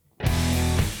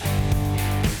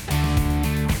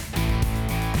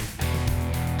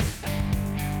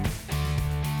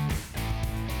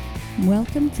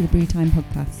Welcome to the Brew Time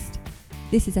podcast.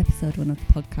 This is episode 1 of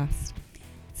the podcast.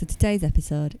 So today's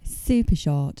episode is super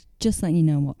short, just letting you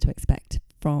know what to expect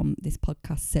from this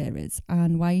podcast series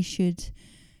and why you should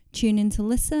tune in to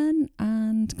listen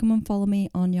and come and follow me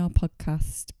on your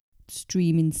podcast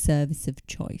streaming service of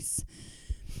choice.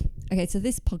 Okay, so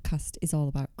this podcast is all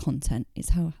about content. It's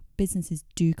how businesses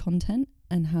do content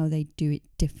and how they do it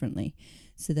differently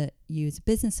so that you as a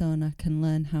business owner can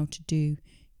learn how to do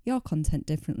your content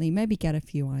differently, maybe get a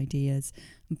few ideas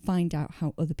and find out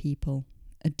how other people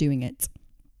are doing it.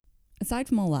 Aside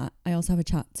from all that, I also have a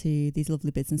chat to these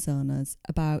lovely business owners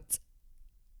about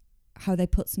how they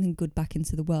put something good back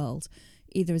into the world,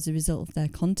 either as a result of their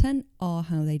content or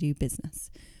how they do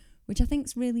business, which I think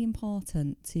is really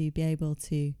important to be able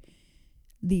to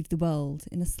leave the world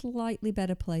in a slightly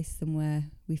better place than where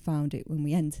we found it when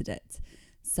we entered it.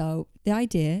 So the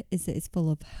idea is that it's full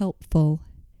of helpful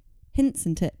hints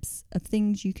and tips of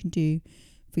things you can do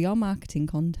for your marketing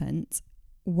content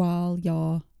while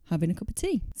you're having a cup of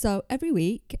tea. So every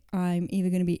week I'm either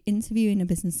going to be interviewing a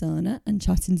business owner and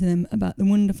chatting to them about the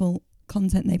wonderful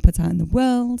content they put out in the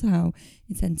world, how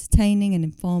it's entertaining and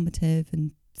informative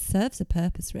and serves a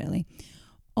purpose really.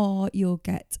 Or you'll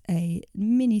get a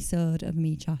mini-sode of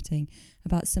me chatting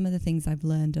about some of the things I've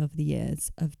learned over the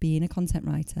years of being a content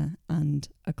writer and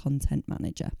a content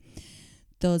manager.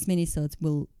 Those mini-sodes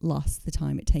will last the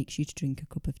time it takes you to drink a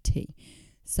cup of tea.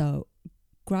 So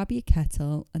grab your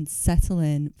kettle and settle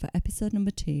in for episode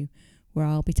number 2, where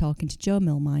I'll be talking to Jo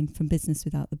Milmine from Business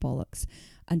Without the Bollocks.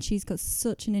 And she's got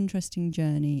such an interesting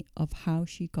journey of how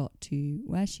she got to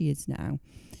where she is now.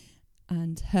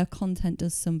 And her content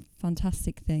does some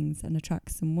fantastic things and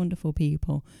attracts some wonderful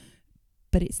people.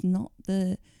 But it's not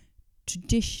the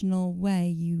traditional way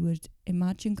you would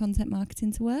imagine content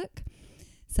marketing to work.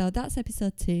 So that's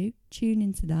episode 2. Tune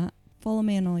into that. Follow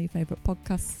me on all your favourite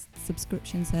podcast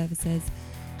subscription services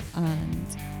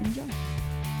and enjoy.